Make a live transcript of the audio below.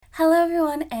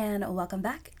everyone, and welcome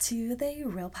back to the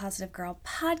Real Positive Girl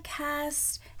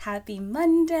podcast. Happy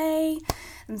Monday.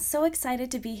 I'm so excited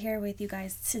to be here with you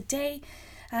guys today.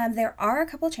 There are a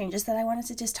couple changes that I wanted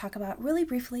to just talk about really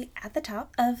briefly at the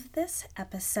top of this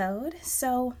episode.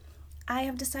 So I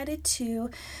have decided to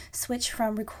switch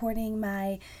from recording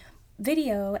my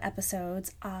video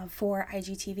episodes for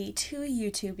IGTV to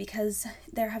YouTube because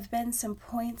there have been some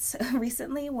points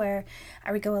recently where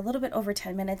I would go a little bit over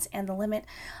 10 minutes and the limit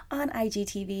on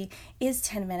IGTV is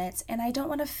 10 minutes and I don't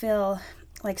want to feel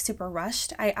like super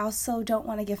rushed. I also don't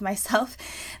want to give myself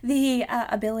the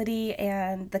ability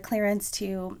and the clearance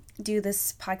to do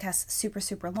this podcast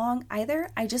super long either.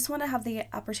 I just want to have the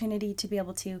opportunity to be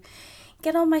able to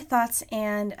get all my thoughts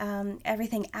and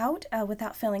everything out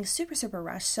without feeling super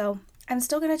rushed. So I'm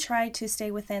still going to try to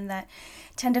stay within that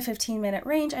 10 to 15 minute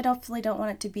range. I definitely don't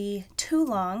want it to be too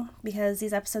long because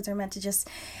these episodes are meant to just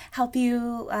help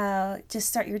you just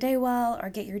start your day well or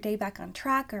get your day back on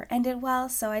track or end it well.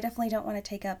 So I definitely don't want to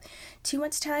take up too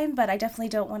much time, but I definitely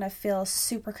don't want to feel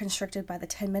super constricted by the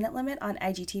 10-minute limit on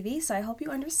IGTV. So I hope you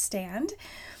understand.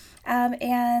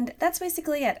 And that's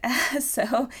basically it.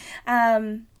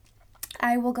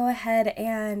 I will go ahead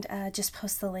and just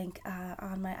post the link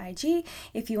on my IG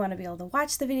if you want to be able to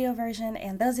watch the video version.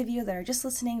 And those of you that are just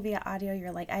listening via audio,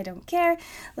 you're like, I don't care.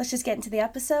 Let's just get into the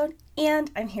episode.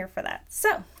 And I'm here for that.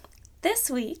 So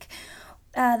this week,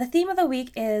 the theme of the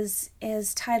week is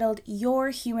titled Your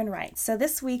Human Rights. So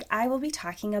this week I will be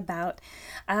talking about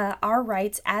our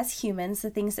rights as humans, the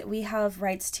things that we have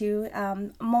rights to.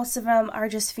 Most of them are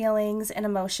just feelings and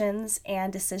emotions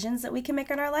and decisions that we can make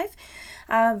in our life.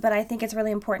 But I think it's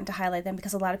really important to highlight them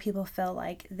because a lot of people feel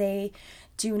like they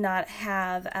do not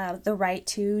have the right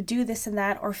to do this and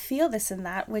that or feel this and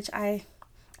that, which I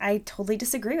totally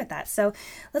disagree with that. So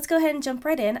let's go ahead and jump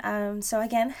right in. So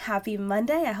again, happy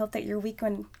Monday. I hope that your week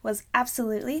was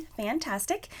absolutely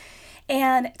fantastic.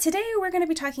 And today we're going to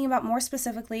be talking about more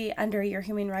specifically under your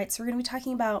human rights. We're going to be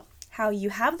talking about how you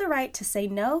have the right to say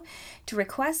no to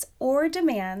requests or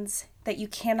demands that you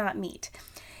cannot meet.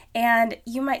 And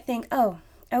you might think, oh,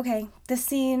 okay, this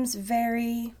seems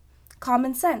very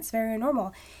common sense, very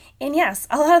normal. And yes,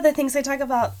 a lot of the things I talk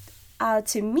about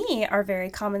to me are very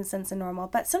common sense and normal,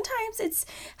 but sometimes it's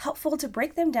helpful to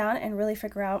break them down and really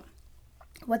figure out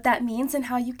what that means and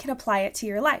how you can apply it to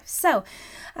your life. So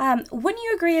wouldn't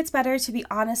you agree it's better to be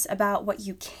honest about what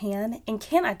you can and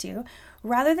cannot do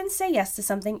rather than say yes to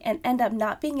something and end up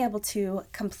not being able to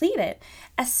complete it,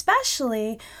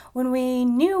 especially when we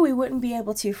knew we wouldn't be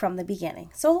able to from the beginning?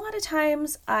 So a lot of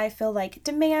times I feel like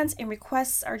demands and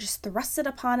requests are just thrusted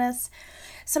upon us,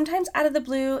 sometimes out of the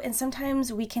blue, and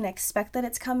sometimes we can expect that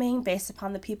it's coming based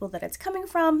upon the people that it's coming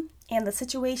from and the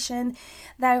situation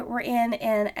that we're in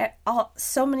and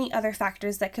so many other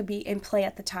factors that could be in play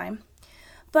at the time.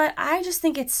 But I just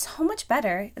think it's so much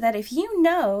better that if you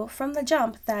know from the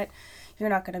jump that you're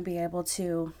not going to be able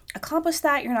to accomplish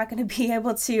that, you're not going to be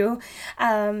able to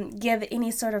give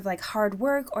any sort of like hard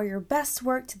work or your best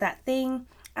work to that thing,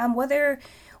 whether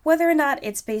or not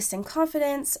it's based in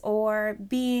confidence or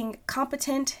being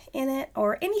competent in it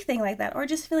or anything like that, or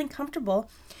just feeling comfortable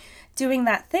doing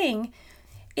that thing,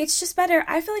 it's just better.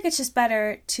 I feel like it's just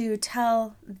better to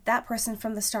tell that person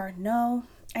from the start, no,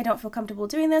 I don't feel comfortable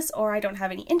doing this, or I don't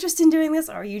have any interest in doing this,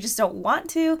 or you just don't want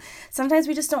to. Sometimes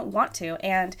we just don't want to.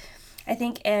 And I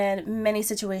think in many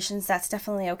situations that's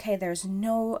definitely okay. There's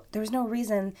no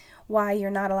reason why you're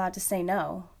not allowed to say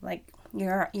no. Like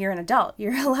you're an adult.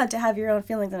 You're allowed to have your own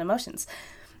feelings and emotions.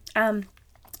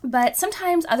 But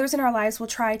sometimes others in our lives will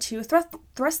try to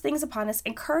thrust things upon us,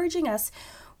 encouraging us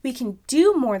we can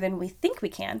do more than we think we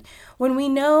can when we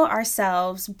know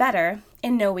ourselves better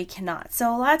and know we cannot.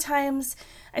 So a lot of times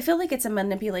I feel like it's a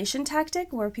manipulation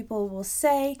tactic where people will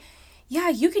say, yeah,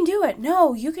 you can do it.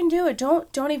 No, you can do it.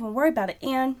 Don't even worry about it.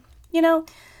 And,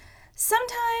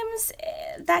 sometimes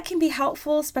that can be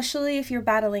helpful, especially if you're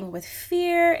battling with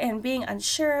fear and being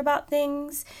unsure about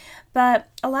things. But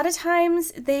a lot of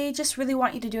times they just really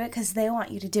want you to do it because they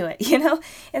want you to do it,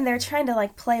 and they're trying to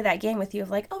like play that game with you of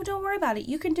like, oh, don't worry about it.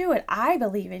 You can do it. I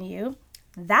believe in you.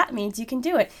 That means you can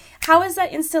do it. How does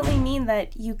that instantly mean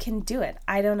that you can do it?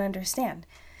 I don't understand.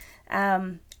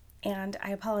 And I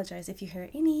apologize if you hear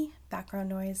any background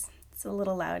noise. It's a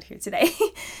little loud here today.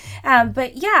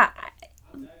 But yeah,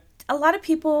 a lot of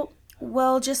people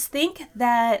will just think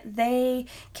that they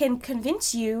can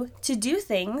convince you to do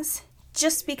things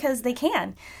just because they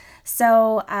can.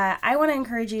 So I want to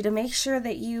encourage you to make sure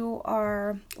that you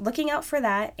are looking out for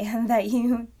that and that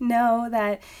you know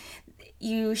that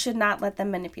you should not let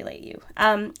them manipulate you.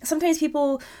 Sometimes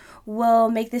people will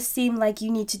make this seem like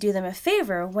you need to do them a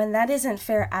favor when that isn't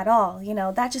fair at all. You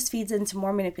know, that just feeds into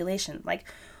more manipulation. Like,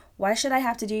 why should I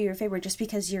have to do you a favor just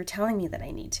because you're telling me that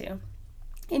I need to?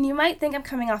 And you might think I'm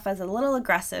coming off as a little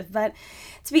aggressive, but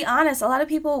to be honest, a lot of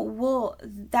people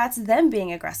that's them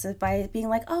being aggressive by being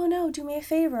like, oh no, do me a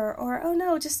favor, or oh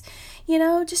no, just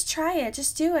try it,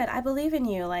 just do it, I believe in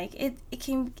you. Like, it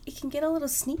can get a little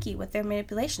sneaky with their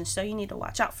manipulation, so you need to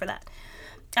watch out for that.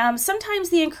 Sometimes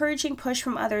the encouraging push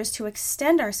from others to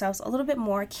extend ourselves a little bit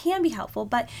more can be helpful,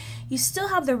 but you still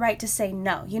have the right to say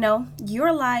no. You know,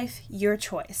 your life, your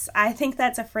choice. I think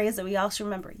that's a phrase that we all should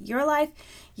remember. Your life,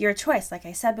 your choice. Like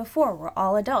I said before, we're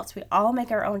all adults. We all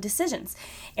make our own decisions,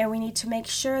 and we need to make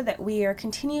sure that we are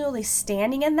continually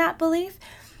standing in that belief,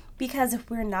 because if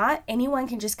we're not, anyone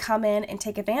can just come in and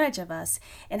take advantage of us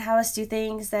and have us do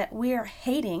things that we are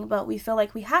hating, but we feel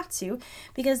like we have to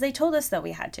because they told us that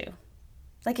we had to.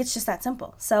 Like, it's just that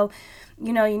simple. So,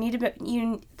 you know, you need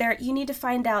to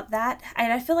find out that,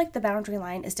 and I feel like the boundary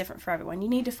line is different for everyone. You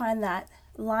need to find that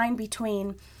line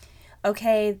between,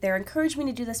 okay, they're encouraging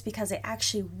me to do this because it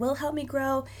actually will help me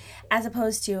grow, as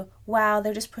opposed to, wow,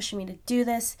 they're just pushing me to do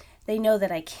this. They know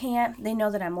that I can't. They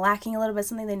know that I'm lacking a little bit of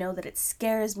something. They know that it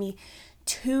scares me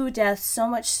to death, so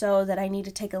much so that I need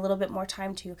to take a little bit more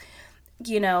time to,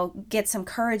 you know, get some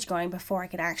courage going before I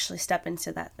can actually step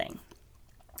into that thing.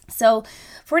 So,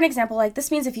 for an example, like,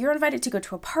 this means if you're invited to go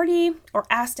to a party or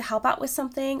asked to help out with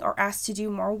something or asked to do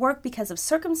more work because of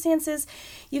circumstances,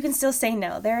 you can still say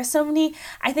no. There are so many,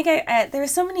 there are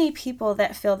so many people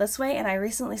that feel this way, and I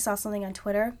recently saw something on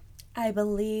Twitter. I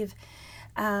believe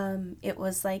it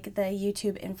was like the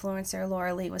YouTube influencer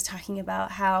Laura Lee was talking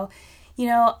about how, you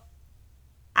know,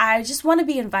 I just want to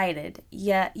be invited.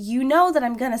 Yeah, you know that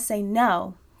I'm going to say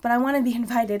no, but I want to be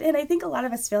invited. And I think a lot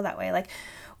of us feel that way. Like,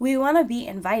 we want to be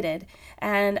invited.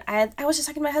 And I was just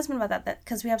talking to my husband about that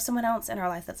because we have someone else in our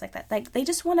life that's like that. Like, they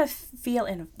just want to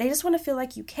feel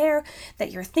like you care,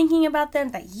 that you're thinking about them,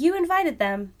 that you invited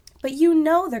them, but you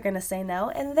know they're going to say no,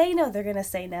 and they know they're going to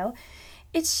say no.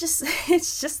 It's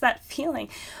just that feeling.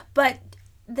 But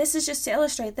this is just to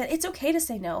illustrate that it's okay to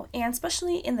say no. And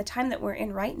especially in the time that we're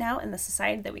in right now, in the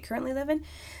society that we currently live in,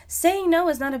 saying no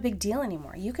is not a big deal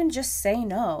anymore. You can just say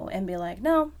no and be like,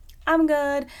 no, I'm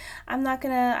good. I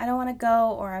don't want to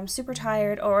go, or I'm super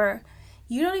tired, or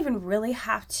you don't even really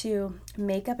have to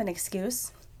make up an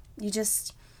excuse. You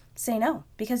just say no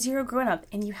because you're a grown up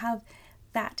and you have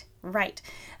that right.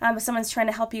 If someone's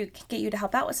trying to get you to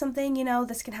help out with something, you know,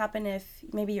 this can happen if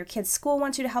maybe your kid's school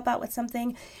wants you to help out with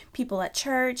something, people at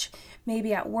church,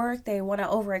 maybe at work, they want to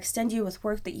overextend you with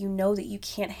work that you know that you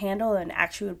can't handle and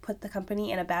actually would put the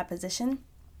company in a bad position.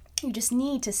 You just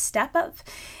need to step up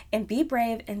and be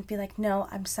brave and be like, no,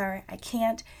 I'm sorry, I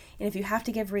can't. And if you have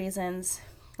to give reasons,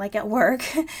 like at work,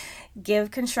 give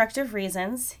constructive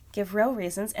reasons, give real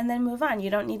reasons, and then move on.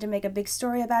 You don't need to make a big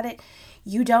story about it.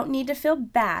 You don't need to feel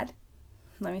bad.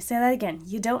 Let me say that again.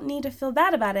 You don't need to feel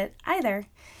bad about it either.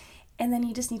 And then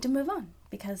you just need to move on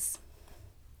because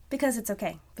it's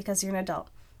okay, because you're an adult,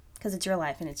 because it's your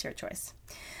life and it's your choice.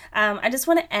 I just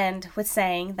want to end with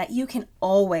saying that you can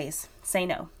always say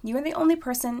no. You are the only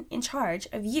person in charge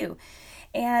of you.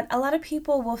 And a lot of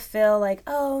people will feel like,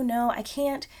 oh no, I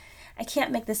can't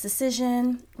make this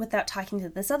decision without talking to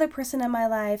this other person in my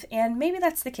life. And maybe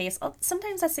that's the case.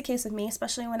 Sometimes that's the case with me,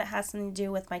 especially when it has something to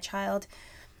do with my child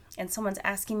and someone's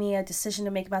asking me a decision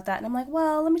to make about that. And I'm like,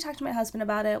 well, let me talk to my husband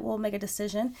about it. We'll make a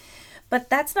decision. But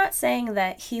that's not saying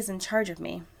that he's in charge of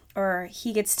me or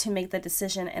he gets to make the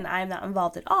decision and I'm not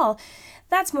involved at all.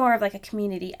 That's more of like a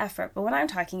community effort. But what I'm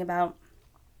talking about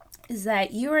is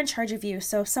that you're in charge of you.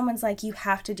 So if someone's like, you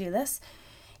have to do this,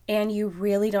 and you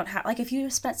really don't have, like, if you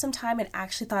spent some time and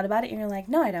actually thought about it and you're like,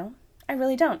 no, I don't, I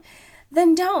really don't,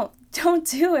 then don't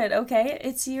do it, okay?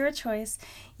 It's your choice.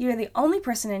 You're the only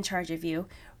person in charge of you.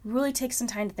 Really take some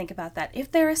time to think about that.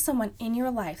 If there is someone in your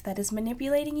life that is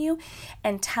manipulating you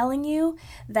and telling you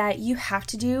that you have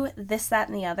to do this, that,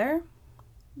 and the other,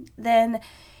 then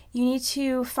you need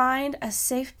to find a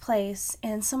safe place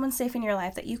and someone safe in your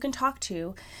life that you can talk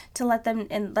to let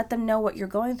them know what you're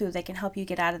going through. They can help you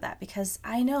get out of that, because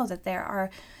I know that there are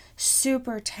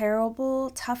super terrible,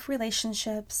 tough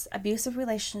relationships, abusive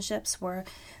relationships where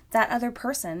that other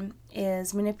person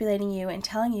is manipulating you and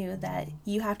telling you that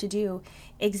you have to do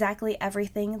exactly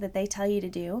everything that they tell you to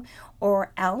do,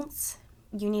 or else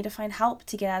you need to find help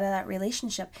to get out of that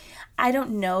relationship. I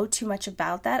don't know too much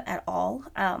about that at all.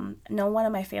 No one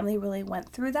in my family really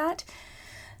went through that.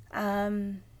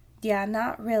 Yeah,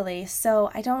 not really.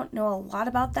 So I don't know a lot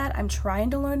about that. I'm trying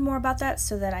to learn more about that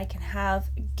so that I can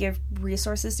give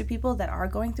resources to people that are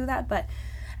going through that. But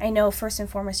I know first and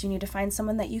foremost you need to find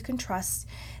someone that you can trust,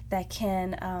 that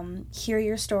can hear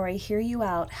your story, hear you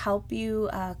out, help you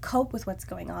cope with what's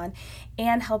going on,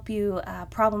 and help you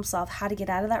problem solve how to get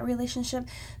out of that relationship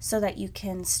so that you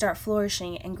can start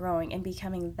flourishing and growing and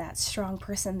becoming that strong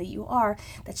person that you are,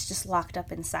 that's just locked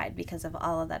up inside because of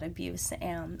all of that abuse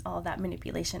and all of that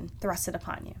manipulation thrusted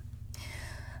upon you.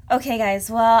 Okay, guys,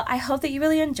 well, I hope that you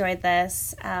really enjoyed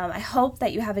this. I hope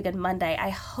that you have a good Monday. I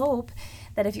hope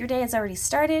that if your day has already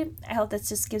started, I hope this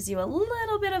just gives you a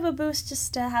little bit of a boost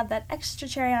just to have that extra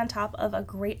cherry on top of a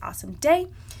great, awesome day.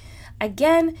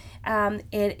 Again,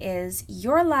 it is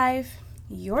your life,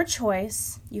 your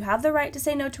choice. You have the right to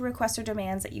say no to requests or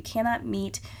demands that you cannot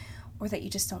meet or that you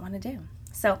just don't want to do.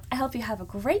 So I hope you have a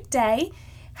great day.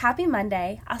 Happy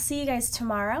Monday. I'll see you guys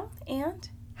tomorrow, and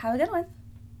have a good one.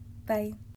 Bye.